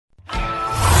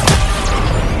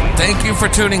Thank you for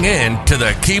tuning in to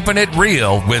the Keeping It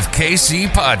Real with KC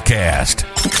podcast,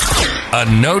 a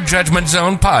no judgment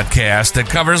zone podcast that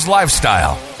covers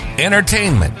lifestyle,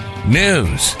 entertainment,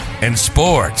 news, and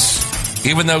sports.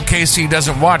 Even though KC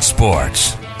doesn't watch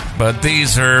sports, but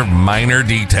these are minor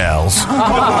details.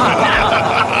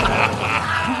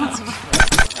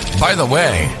 By the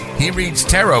way, he reads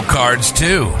tarot cards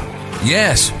too.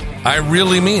 Yes, I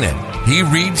really mean it. He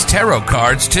reads tarot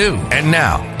cards too. And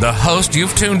now, the host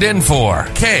you've tuned in for,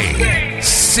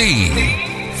 KC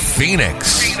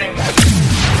Phoenix.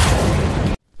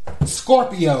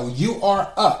 Scorpio, you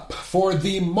are up for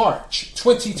the March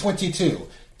 2022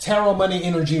 Tarot Money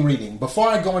Energy reading. Before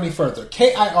I go any further,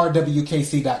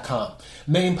 KIRWKC.com,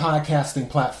 main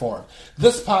podcasting platform.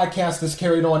 This podcast is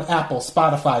carried on Apple,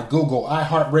 Spotify, Google,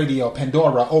 iHeartRadio,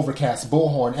 Pandora, Overcast,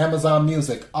 Bullhorn, Amazon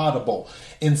Music, Audible,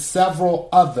 and several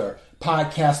other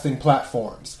podcasting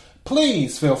platforms.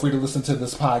 Please feel free to listen to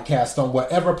this podcast on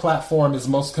whatever platform is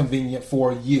most convenient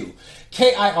for you.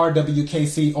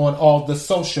 KIRWKC on all the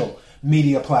social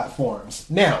media platforms.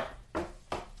 Now,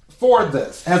 for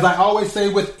this, as I always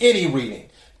say with any reading,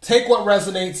 take what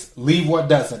resonates, leave what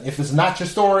doesn't. If it's not your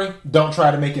story, don't try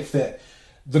to make it fit.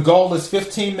 The goal is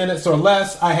 15 minutes or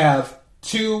less. I have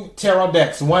 2 tarot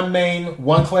decks, 1 main,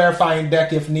 1 clarifying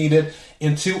deck if needed,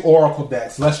 and 2 oracle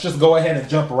decks. Let's just go ahead and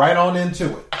jump right on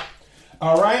into it.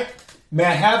 All right? May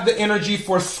I have the energy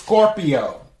for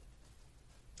Scorpio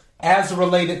as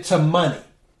related to money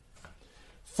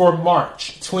for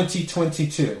March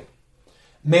 2022?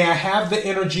 May I have the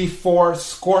energy for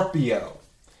Scorpio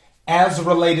as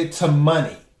related to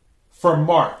money for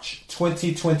March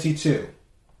 2022?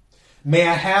 May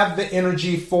I have the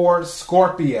energy for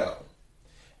Scorpio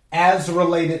as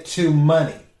related to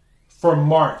money for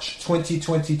March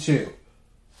 2022?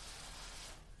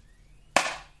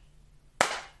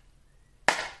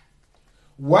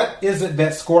 What is it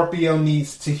that Scorpio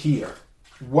needs to hear?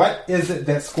 What is it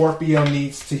that Scorpio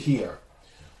needs to hear?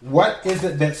 What is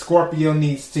it that Scorpio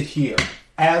needs to hear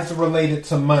as related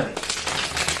to money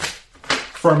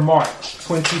for March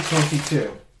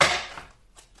 2022?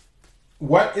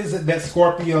 What is it that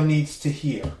Scorpio needs to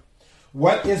hear?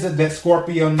 What is it that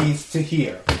Scorpio needs to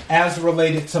hear as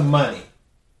related to money?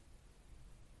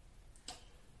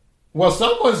 Well,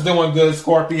 someone's doing good,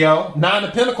 Scorpio. 9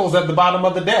 of Pentacles at the bottom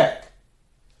of the deck.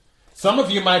 Some of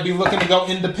you might be looking to go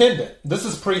independent. This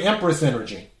is pre-Empress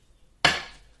energy.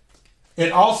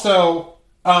 And also,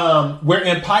 we're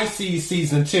in Pisces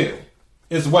season 2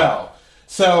 as well.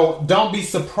 So don't be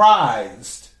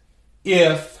surprised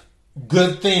if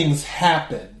good things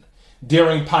happen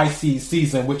during Pisces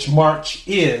season, which March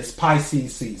is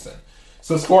Pisces season.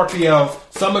 So Scorpio,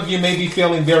 some of you may be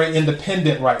feeling very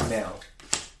independent right now.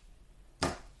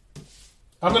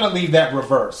 I'm going to leave that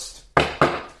reversed.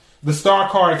 The Star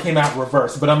card came out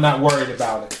reversed, but I'm not worried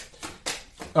about it.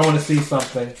 I want to see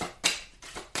something.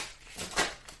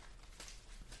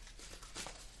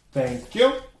 Thank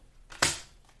you.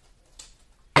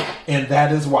 And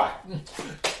that is why.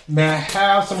 May I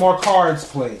have some more cards,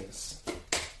 please?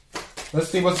 Let's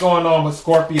see what's going on with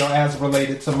Scorpio as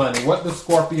related to money. What does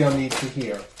Scorpio need to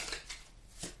hear?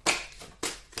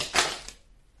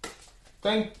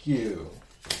 Thank you.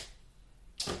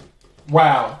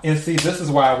 Wow. And see, this is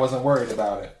why I wasn't worried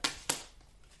about it.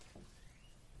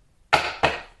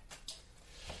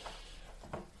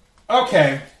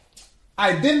 Okay.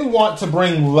 I didn't want to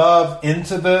bring love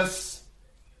into this,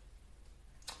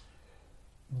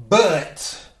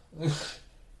 but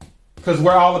because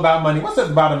we're all about money. What's at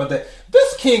the bottom of that?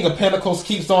 This King of Pentacles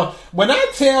keeps on. When I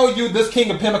tell you this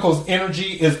King of Pentacles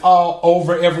energy is all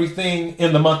over everything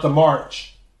in the month of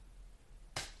March.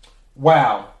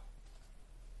 Wow.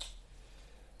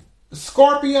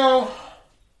 Scorpio,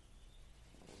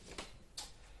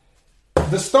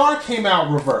 the Star came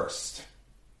out reversed.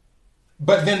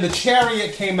 But then the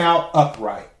Chariot came out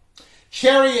upright.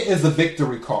 Chariot is a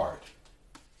victory card.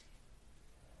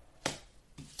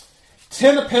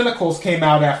 10 of Pentacles came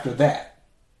out after that.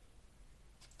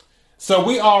 So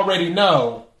we already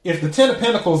know if the 10 of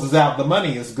Pentacles is out, the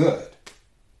money is good.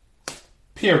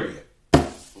 Period.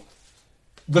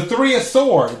 The 3 of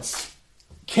Swords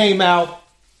came out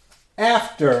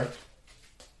after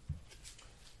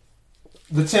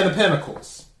the 10 of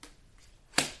Pentacles.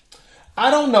 I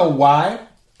don't know why.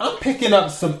 I'm picking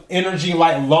up some energy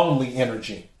like lonely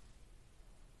energy.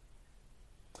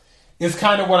 It's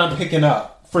kind of what I'm picking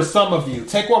up. For some of you,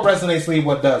 take what resonates, leave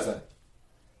what doesn't.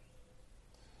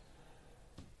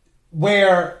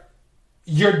 Where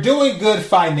you're doing good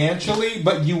financially,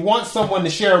 but you want someone to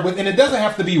share it with, and it doesn't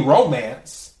have to be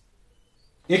romance.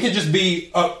 It could just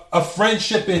be a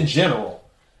friendship in general.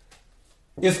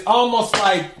 it's almost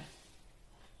like,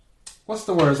 what's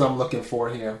the words I'm looking for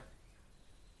here?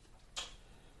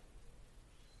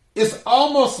 It's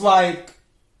almost like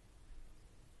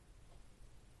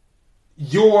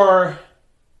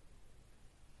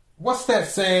what's that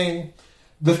saying?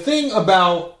 The thing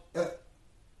about,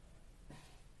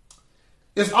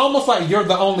 it's almost like you're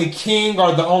the only king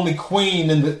or the only queen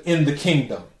in the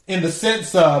kingdom, in the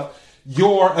sense of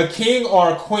you're a king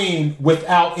or a queen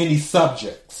without any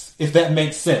subjects, if that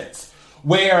makes sense,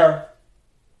 where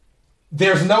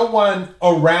there's no one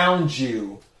around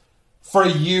you for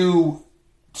you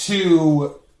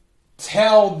to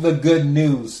tell the good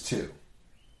news to.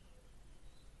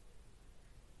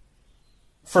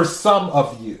 For some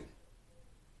of you.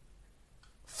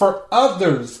 For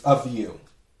others of you.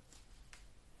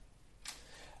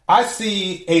 I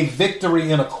see a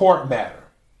victory in a court matter,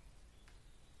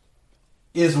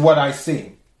 is what I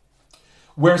see.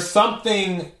 Where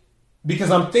something,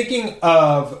 because I'm thinking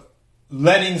of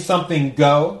letting something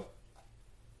go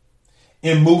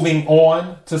and moving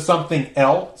on to something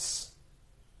else.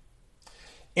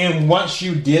 And once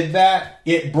you did that,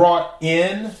 it brought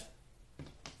in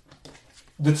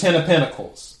the Ten of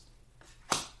Pentacles.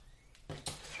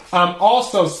 I'm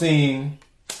also seeing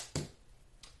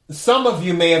some of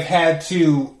you may have had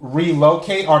to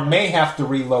relocate or may have to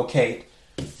relocate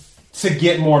to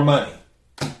get more money,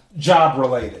 job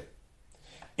related.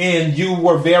 And you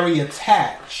were very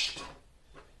attached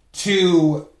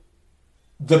to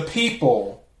the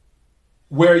people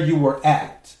where you were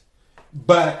at.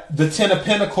 But the Ten of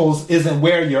Pentacles isn't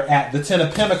where you're at. The Ten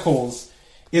of Pentacles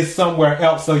is somewhere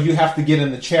else, so you have to get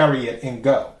in the chariot and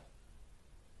go.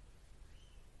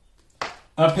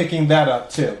 I'm picking that up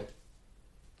too.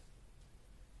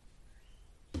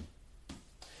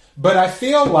 But I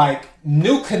feel like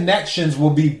new connections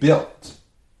will be built.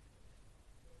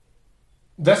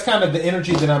 That's kind of the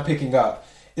energy that I'm picking up.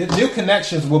 New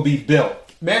connections will be built.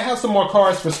 May I have some more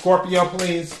cards for Scorpio,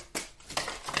 please?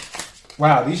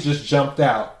 Wow, these just jumped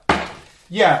out.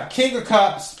 Yeah, King of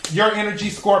Cups, your energy,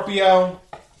 Scorpio.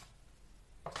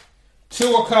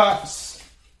 Two of Cups.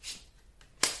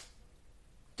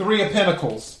 Three of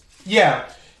Pentacles. Yeah.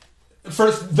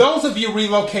 For those of you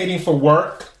relocating for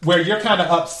work, where you're kind of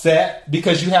upset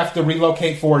because you have to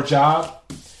relocate for a job.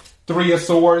 Three of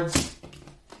Swords.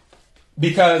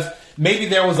 Because maybe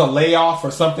there was a layoff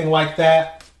or something like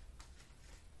that.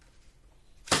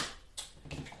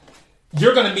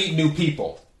 You're going to meet new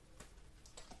people.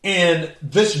 And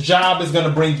this job is going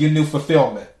to bring you new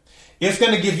fulfillment. It's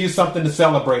going to give you something to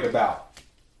celebrate about.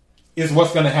 Is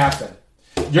what's going to happen.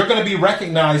 You're going to be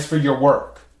recognized for your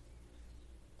work.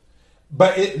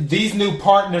 But these new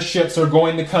partnerships are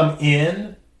going to come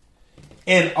in.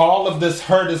 And all of this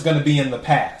hurt is going to be in the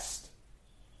past.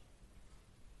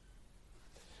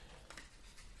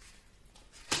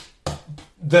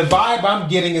 The vibe I'm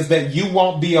getting is that you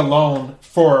won't be alone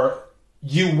for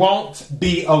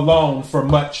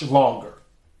much longer.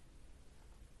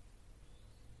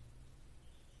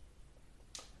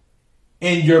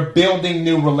 And you're building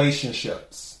new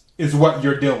relationships is what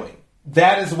you're doing.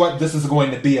 That is what this is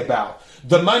going to be about.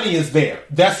 The money is there.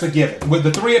 That's a given. With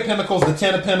the Three of Pentacles, the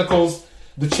Ten of Pentacles,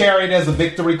 the Chariot as a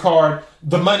victory card,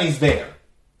 the money's there.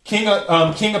 King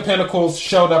of Pentacles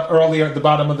showed up earlier at the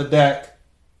bottom of the deck.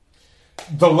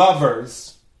 The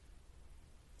Lovers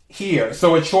here.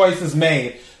 So a choice is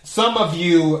made. Some of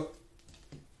you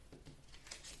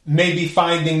may be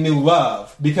finding new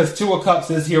love because Two of Cups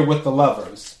is here with the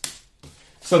Lovers.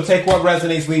 So take what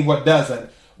resonates, leave what doesn't.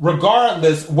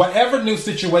 Regardless, whatever new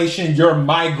situation you're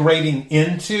migrating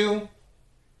into,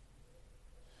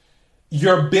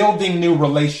 you're building new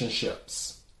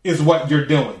relationships is what you're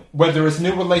doing. Whether it's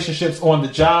new relationships on the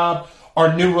job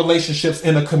or new relationships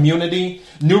in a community,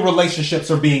 new relationships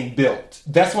are being built.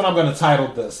 That's what I'm going to title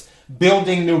this.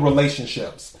 Building new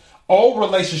relationships. Old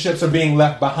relationships are being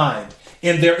left behind.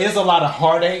 And there is a lot of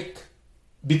heartache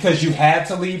because you had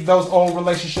to leave those old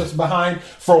relationships behind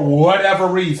for whatever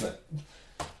reason.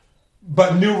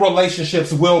 But new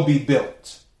relationships will be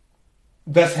built.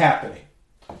 That's happening.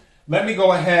 Let me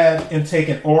go ahead and take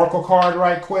an oracle card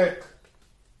right quick.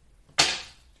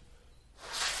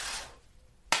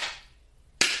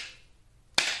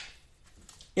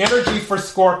 Energy for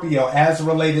Scorpio as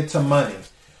related to money.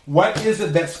 What is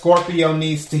it that Scorpio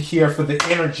needs to hear for the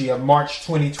energy of March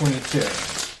 2022?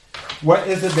 What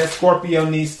is it that Scorpio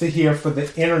needs to hear for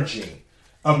the energy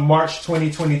of March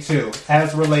 2022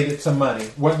 as related to money?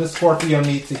 What does Scorpio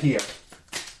need to hear?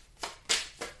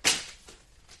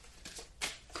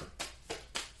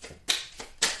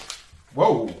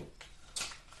 Whoa.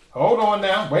 Hold on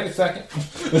now. Wait a second.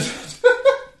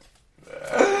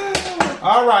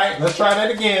 All right, let's try that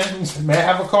again. May I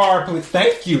have a card, please?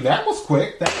 Thank you. That was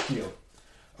quick. Thank you.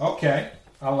 Okay,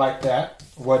 I like that.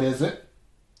 What is it?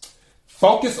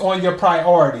 Focus on your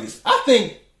priorities. I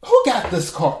think, who got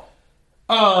this card?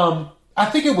 I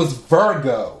think it was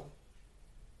Virgo.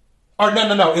 Or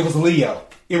no, it was Leo.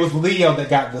 It was Leo that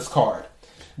got this card.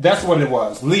 That's what it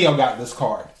was. Leo got this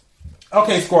card.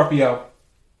 Okay, Scorpio.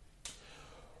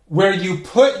 Where you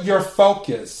put your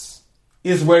focus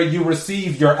is where you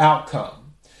receive your outcome.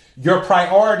 Your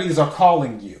priorities are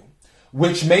calling you,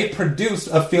 which may produce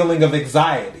a feeling of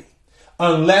anxiety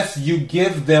unless you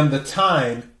give them the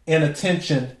time and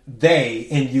attention they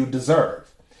and you deserve.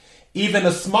 Even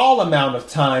a small amount of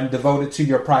time devoted to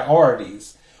your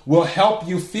priorities will help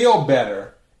you feel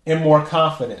better and more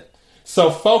confident. So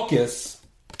focus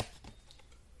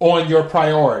on your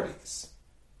priorities.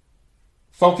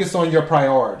 Focus on your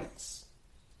priorities.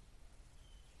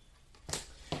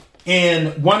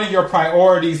 And one of your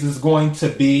priorities is going to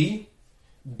be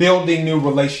building new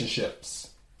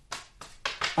relationships.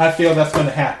 I feel that's going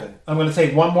to happen. I'm going to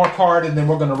take one more card and then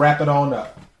we're going to wrap it on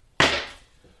up.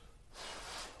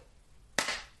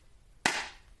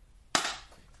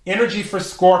 Energy for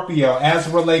Scorpio as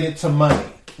related to money.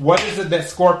 What is it that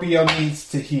Scorpio needs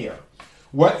to hear?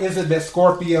 What is it that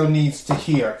Scorpio needs to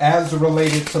hear as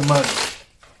related to money?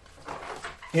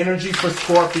 Energy for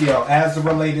Scorpio as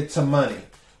related to money.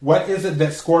 What is it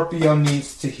that Scorpio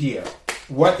needs to hear?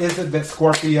 What is it that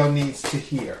Scorpio needs to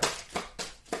hear?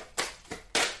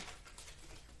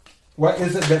 What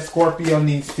is it that Scorpio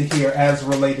needs to hear as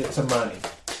related to money?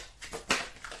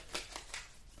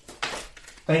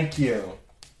 Thank you.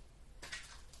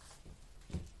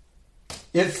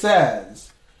 It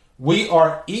says, we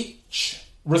are each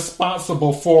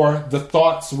responsible for the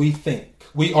thoughts we think.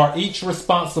 We are each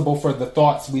responsible for the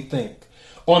thoughts we think.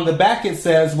 On the back it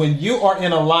says, when you are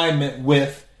in alignment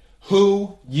with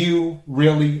who you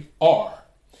really are,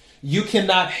 you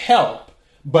cannot help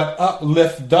but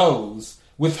uplift those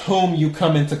with whom you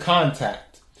come into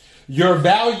contact. Your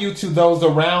value to those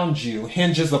around you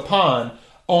hinges upon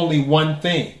only one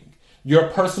thing, your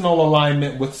personal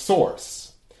alignment with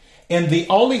Source. And the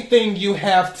only thing you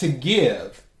have to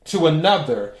give to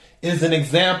another is an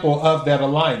example of that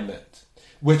alignment,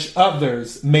 which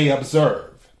others may observe,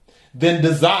 then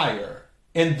desire,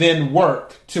 and then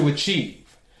work to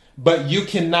achieve. But you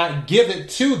cannot give it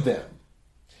to them.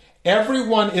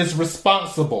 Everyone is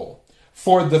responsible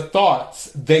for the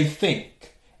thoughts they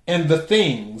think and the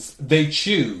things they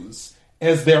choose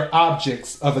as their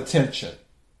objects of attention.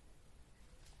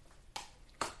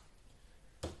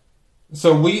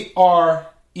 So we are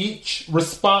each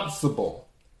responsible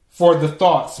for the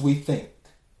thoughts we think.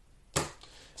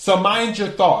 So mind your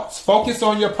thoughts. Focus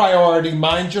on your priority.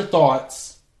 Mind your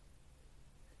thoughts.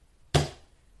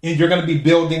 And you're going to be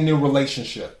building new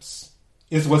relationships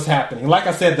is what's happening. Like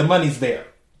I said, the money's there.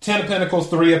 10 of Pentacles,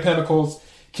 3 of Pentacles,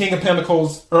 King of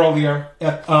Pentacles earlier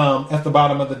at the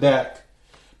bottom of the deck.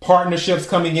 Partnerships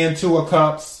coming in, 2 of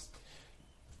Cups.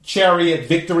 Chariot,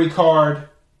 Victory card.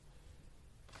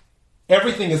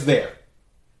 Everything is there.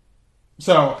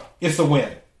 So it's a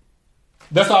win.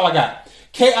 That's all I got.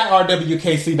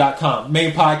 KIRWKC.com,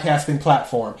 main podcasting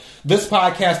platform. This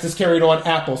podcast is carried on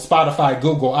Apple, Spotify,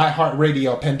 Google,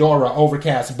 iHeartRadio, Pandora,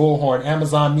 Overcast, Bullhorn,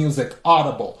 Amazon Music,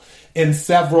 Audible, and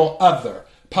several other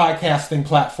podcasting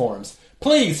platforms.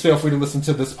 Please feel free to listen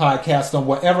to this podcast on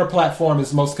whatever platform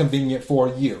is most convenient for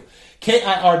you.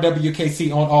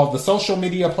 KIRWKC on all the social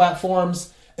media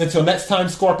platforms. Until next time,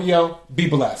 Scorpio, be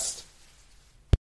blessed.